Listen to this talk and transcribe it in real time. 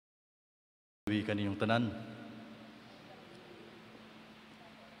buhi kaninyong tanan.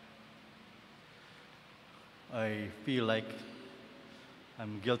 I feel like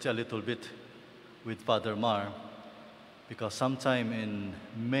I'm guilty a little bit with Father Mar because sometime in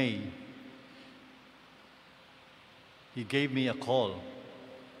May, he gave me a call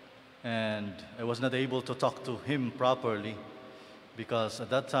and I was not able to talk to him properly because at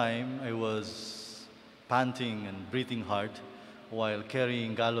that time I was panting and breathing hard while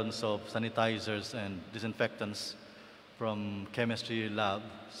carrying gallons of sanitizers and disinfectants from chemistry lab,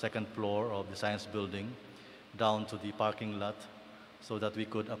 second floor of the science building, down to the parking lot so that we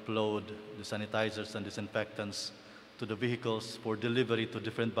could upload the sanitizers and disinfectants to the vehicles for delivery to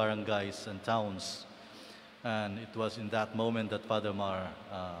different barangays and towns. And it was in that moment that Father Mar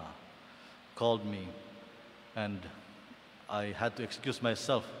called me, and I had to excuse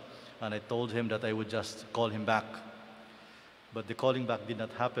myself, and I told him that I would just call him back. But the calling back did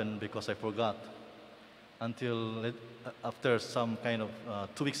not happen because I forgot until after some kind of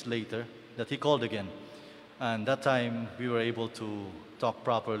 2 weeks later that he called again. And that time we were able to talk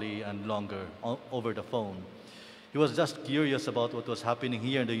properly and longer over the phone. He was just curious about what was happening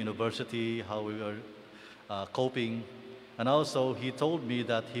here in the university, how we were coping. And also he told me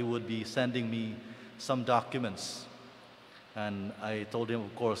that he would be sending me some documents. And I told him,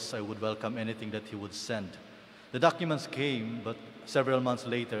 of course, I would welcome anything that he would send. The documents came, but several months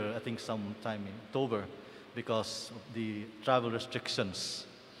later, I think sometime in October, because of the travel restrictions.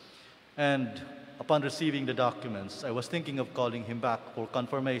 And upon receiving the documents, I was thinking of calling him back for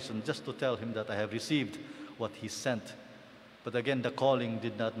confirmation, just to tell him that I have received what he sent. But again, the calling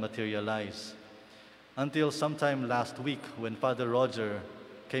did not materialize. Until sometime last week, when Father Roger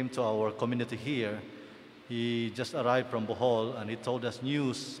came to our community here, he just arrived from Bohol, and he told us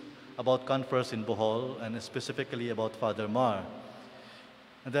news about conference in Bohol, and specifically about Father Mar.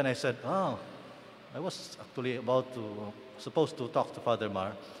 And then I said, oh, I was actually supposed to talk to Father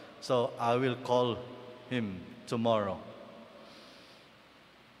Mar, so I will call him tomorrow.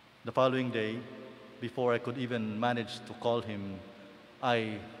 The following day, before I could even manage to call him,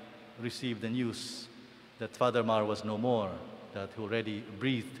 I received the news that Father Mar was no more, that he already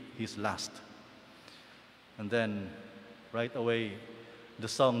breathed his last. And then, right away, the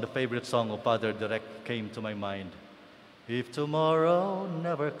favorite song of Father Direct came to my mind. If tomorrow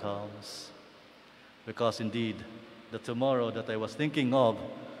never comes. Because indeed, the tomorrow that I was thinking of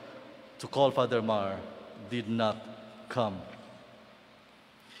to call Father Mar did not come.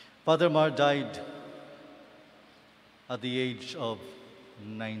 Father Mar died at the age of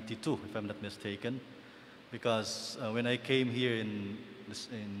 92, if I'm not mistaken, because when I came here in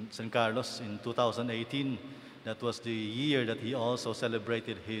San Carlos in 2018, that was the year that he also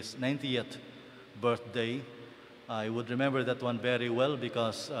celebrated his 90th birthday. I would remember that one very well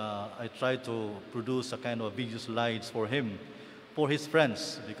because I tried to produce a kind of video slides for him, for his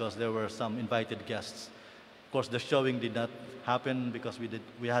friends, because there were some invited guests. Of course, the showing did not happen because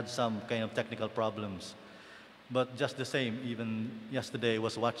we had some kind of technical problems. But just the same, even yesterday I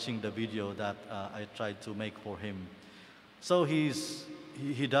was watching the video that I tried to make for him. So he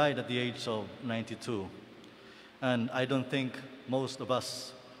died at the age of 92. And I don't think most of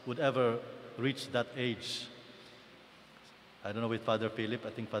us would ever reach that age. I don't know with Father Philip.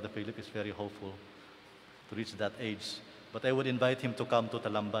 I think Father Philip is very hopeful to reach that age. But I would invite him to come to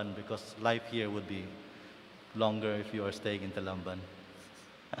Talamban because life here would be longer if you are staying in Talamban.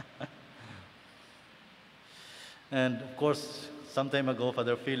 And of course, some time ago,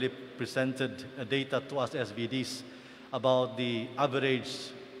 Father Philip presented data to us SVDs about the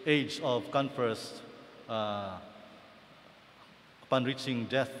average age of converts upon reaching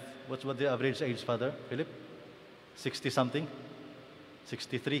death. What's the average age, Father Philip? 60-something?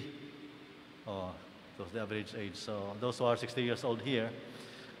 63? Oh, that's the average age. So those who are 60 years old here,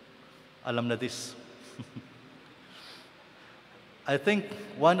 alam na this. I think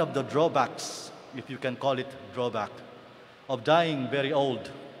one of the drawbacks, if you can call it drawback, of dying very old,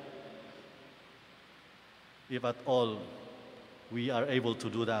 if at all we are able to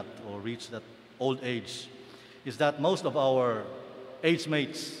do that or reach that old age, is that most of our age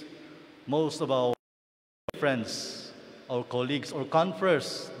mates, most of our friends, our colleagues, or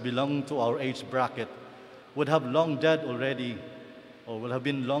confreres belonging to our age bracket would have long dead already, or will have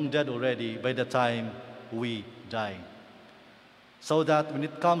been long dead already by the time we die. So that when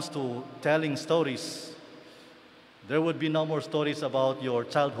it comes to telling stories, there would be no more stories about your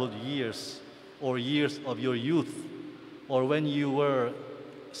childhood years or years of your youth or when you were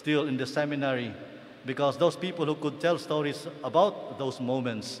still in the seminary, because those people who could tell stories about those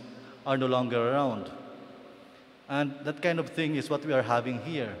moments are no longer around. And that kind of thing is what we are having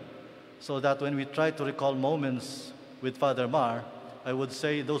here. so that when we try to recall moments with Father Mar, I would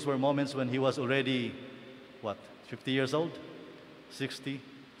say those were moments when he was already, what, 50 years old? 60,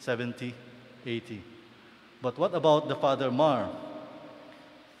 70, 80. But what about the Father Mar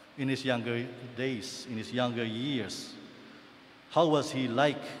in his younger days, in his younger years? How was he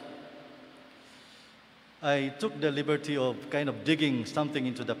like? I took the liberty of kind of digging something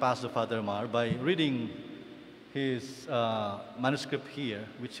into the past of Father Mar by reading his manuscript here,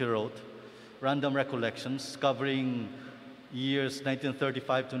 which he wrote, Random Recollections, covering years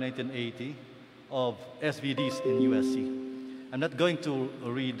 1935 to 1980 of SVDs in USC. I'm not going to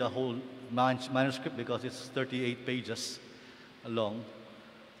read the whole manuscript because it's 38 pages long,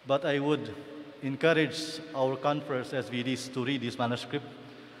 but I would encourage our conference SVDs to read this manuscript.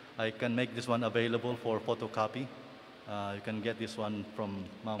 I can make this one available for photocopy. You can get this one from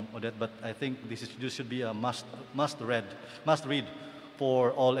Ma'am Odette, but I think this should be a must read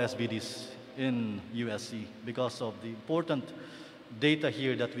for all SVDs in USC because of the important data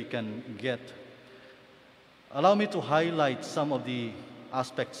here that we can get. Allow me to highlight some of the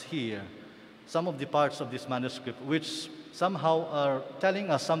aspects here, some of the parts of this manuscript which somehow are telling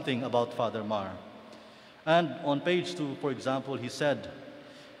us something about Father Mar. And on page 2, for example, he said,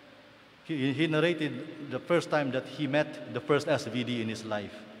 he narrated the first time that he met the first SVD in his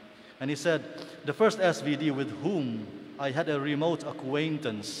life. And he said, the first SVD with whom I had a remote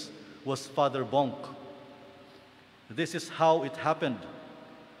acquaintance was Father Bonk. This is how it happened.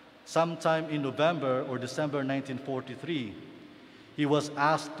 Sometime in November or December 1943, he was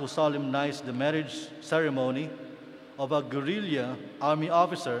asked to solemnize the marriage ceremony of a guerrilla army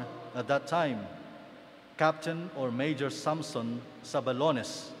officer at that time, Captain or Major Samson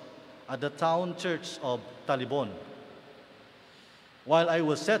Sabalones, at the town church of Talamban. While I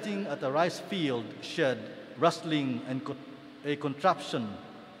was sitting at a rice field shed, rustling and a contraption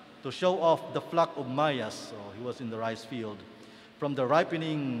to show off the flock of mayas, so he was in the rice field, from the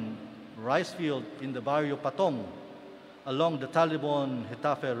ripening rice field in the Barrio Patong along the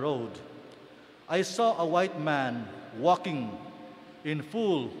Talamban-Hetafe Road, I saw a white man walking in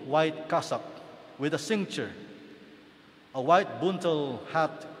full white cassock with a cincture. A white buntal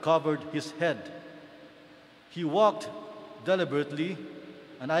hat covered his head. He walked deliberately,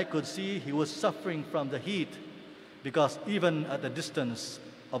 and I could see he was suffering from the heat because even at a distance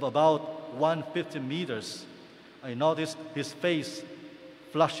of about 150 meters, I noticed his face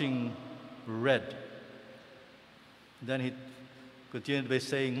flushing red. Then he continued by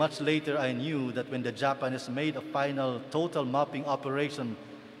saying, much later I knew that when the Japanese made a final total mapping operation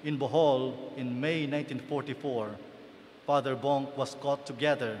in Bohol in May 1944, Father Bonk was caught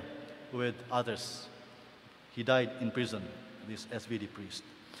together with others. He died in prison, this SVD priest.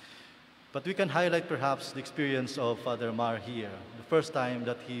 But we can highlight perhaps the experience of Father Mar here. The first time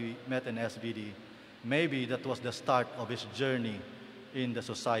that he met an SVD, maybe that was the start of his journey in the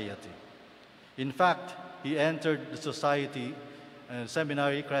society. In fact, he entered the society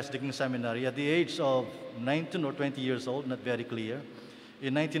seminary, Christ-Digging Seminary, at the age of 19 or 20 years old, not very clear,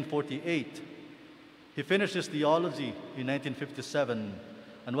 in 1948. He finished his theology in 1957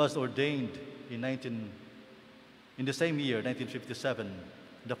 and was ordained in the same year, 1957.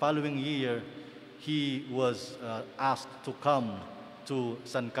 The following year, he was asked to come to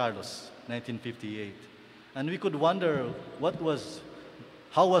San Carlos, 1958. And we could wonder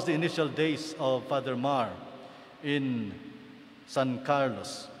how was the initial days of Father Mar in San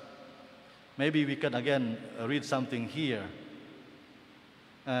Carlos. Maybe we can again read something here.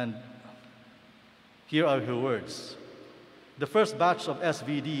 And here are her words. The first batch of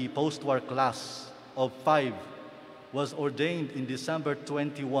SVD post-war class of 5 was ordained in December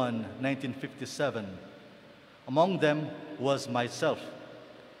 21, 1957. Among them was myself.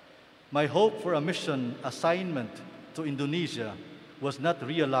 My hope for a mission assignment to Indonesia was not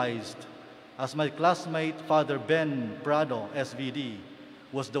realized, as my classmate Father Ben Prado, SVD,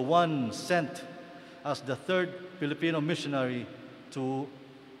 was the one sent as the 3rd Filipino missionary to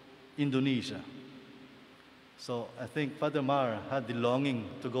Indonesia. So I think Father Mar had the longing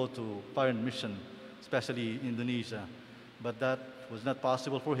to go to foreign mission, especially Indonesia. But that was not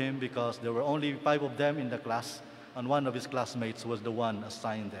possible for him because there were only 5 of them in the class, and one of his classmates was the one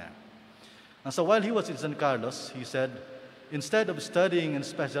assigned there. And so while he was in San Carlos, he said, instead of studying and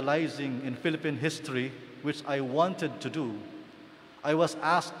specializing in Philippine history, which I wanted to do, I was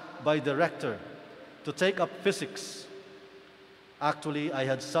asked by the rector to take up physics. Actually, I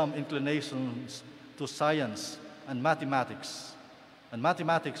had some inclinations to science and mathematics. And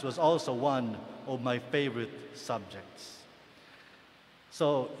mathematics was also one of my favorite subjects.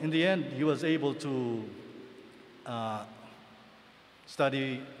 So in the end, he was able to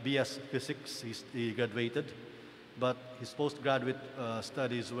study BS Physics. He graduated, but his postgraduate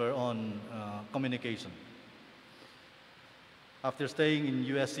studies were on communication. After staying in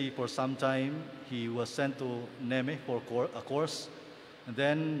USC for some time, he was sent to NEME for a course, and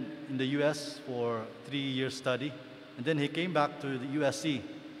then in the US for 3-year study. And then he came back to the USC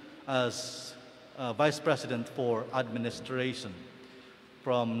as Vice President for Administration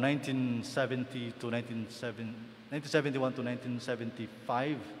from 1971 to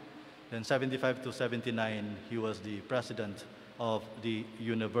 1975. Then 75 to 79, he was the President of the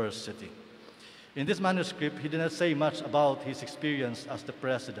university. In this manuscript, he did not say much about his experience as the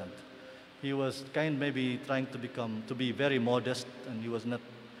President. He was maybe trying to be very modest, and he was not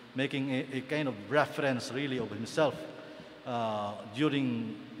making a kind of reference really of himself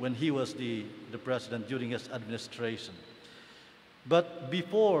when he was the president during his administration. But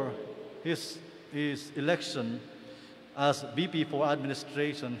before his election as VP for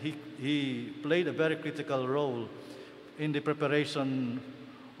administration, he played a very critical role in the preparation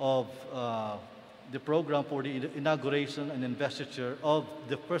of the program for the inauguration and investiture of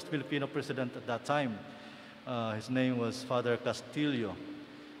the first Filipino president at that time. His name was Father Castillo.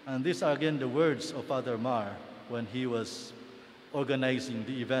 And these are again the words of Father Mar when he was organizing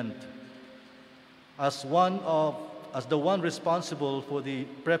the event. As the one responsible for the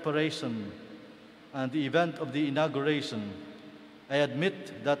preparation and the event of the inauguration, I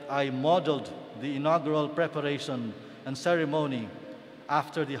admit that I modeled the inaugural preparation and ceremony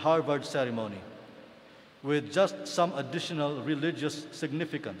after the Harvard ceremony, with just some additional religious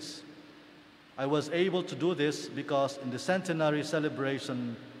significance. I was able to do this because in the centenary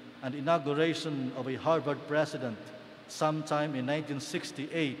celebration and inauguration of a Harvard president sometime in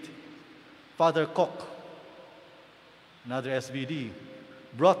 1968, Father Koch, another SVD,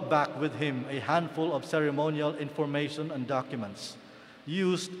 brought back with him a handful of ceremonial information and documents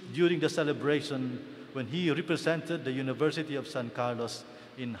used during the celebration when he represented the University of San Carlos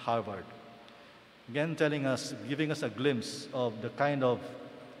in Harvard. Again, giving us a glimpse of the kind of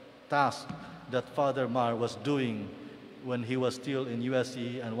task that Father Mar was doing when he was still in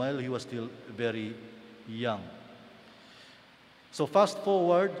USC and while he was still very young. So fast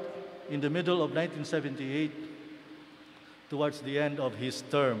forward, in the middle of 1978, towards the end of his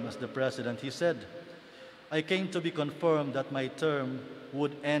term as the president, he said, I came to be confirmed that my term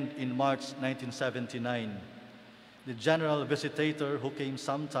would end in March 1979. The general visitator who came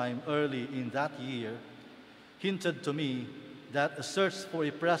sometime early in that year hinted to me that a search for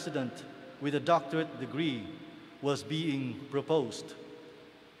a president with a doctorate degree was being proposed.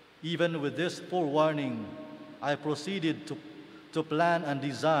 Even with this forewarning, I proceeded to plan and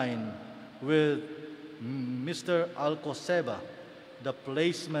design with Mr. Alcoseba the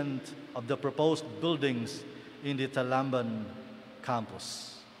placement of the proposed buildings in the Talamban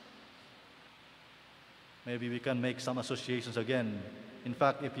campus. Maybe we can make some associations again. In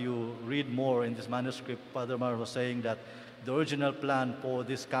fact, if you read more in this manuscript, Father Mar was saying that the original plan for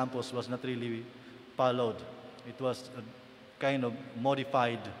this campus was not really followed. It was kind of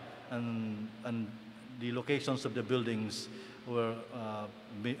modified, and the locations of the buildings were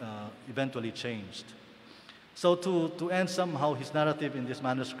eventually changed. So to end somehow his narrative in this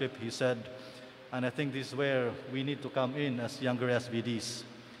manuscript, he said, and I think this is where we need to come in as younger SVDs.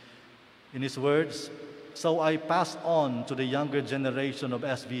 In his words, so I passed on to the younger generation of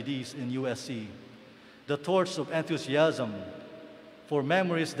SVDs in USC the torch of enthusiasm for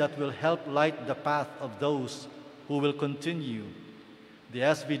memories that will help light the path of those who will continue the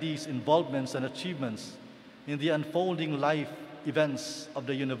SVD's involvements and achievements in the unfolding life events of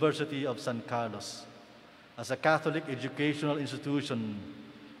the University of San Carlos. As a Catholic educational institution,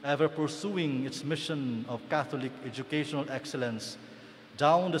 ever pursuing its mission of Catholic educational excellence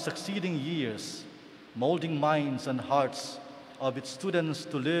down the succeeding years, molding minds and hearts of its students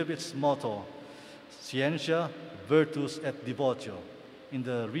to live its motto, Scientia, Virtus et Devotio, in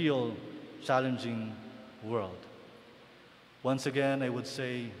the real challenging world. Once again, I would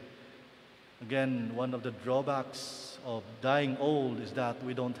say, again, one of the drawbacks of dying old is that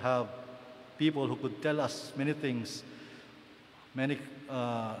we don't have people who could tell us many things, many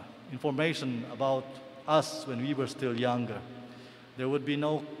information about us when we were still younger. There would be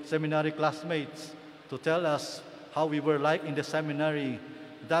no seminary classmates to tell us how we were like in the seminary.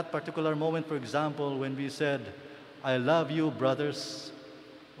 That particular moment, for example, when we said, I love you, brothers,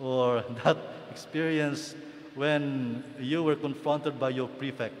 or that experience when you were confronted by your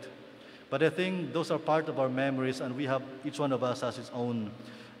prefect. But I think those are part of our memories, and we have, each one of us has its own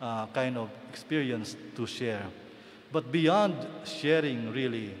kind of experience to share. But beyond sharing,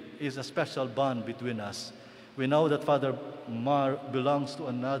 really, is a special bond between us. We know that Father Mar belongs to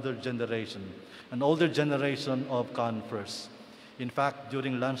another generation, an older generation of converts. In fact,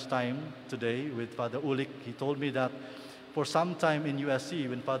 during lunchtime today with Father Ulik, he told me that for some time in USC,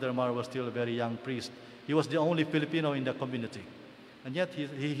 when Father Mar was still a very young priest, he was the only Filipino in the community. And yet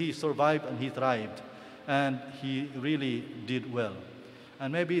he survived and he thrived, and he really did well.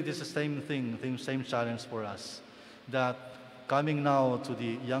 And maybe this is the same thing, the same challenge for us, that coming now to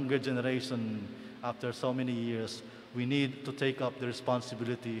the younger generation after so many years, we need to take up the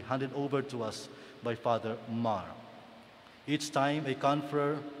responsibility handed over to us by Father Mar. Each time a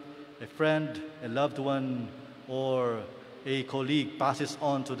conferor, a friend, a loved one, or a colleague passes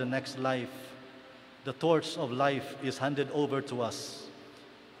on to the next life, the torch of life is handed over to us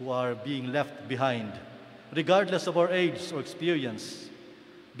who are being left behind, regardless of our age or experience,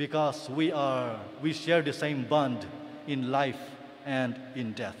 because we share the same bond in life and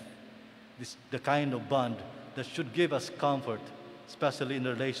in death. This the kind of bond that should give us comfort, especially in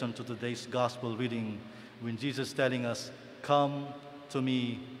relation to today's gospel reading, when Jesus is telling us, "Come to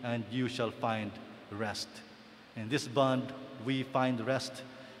me and you shall find rest." In this bond, we find rest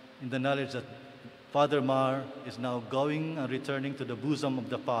in the knowledge that Father Mar is now going and returning to the bosom of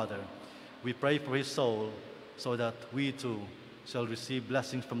the Father. We pray for his soul so that we too shall receive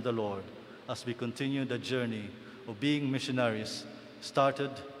blessings from the Lord as we continue the journey of being missionaries,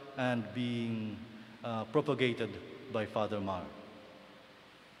 started and being propagated by Father Mar.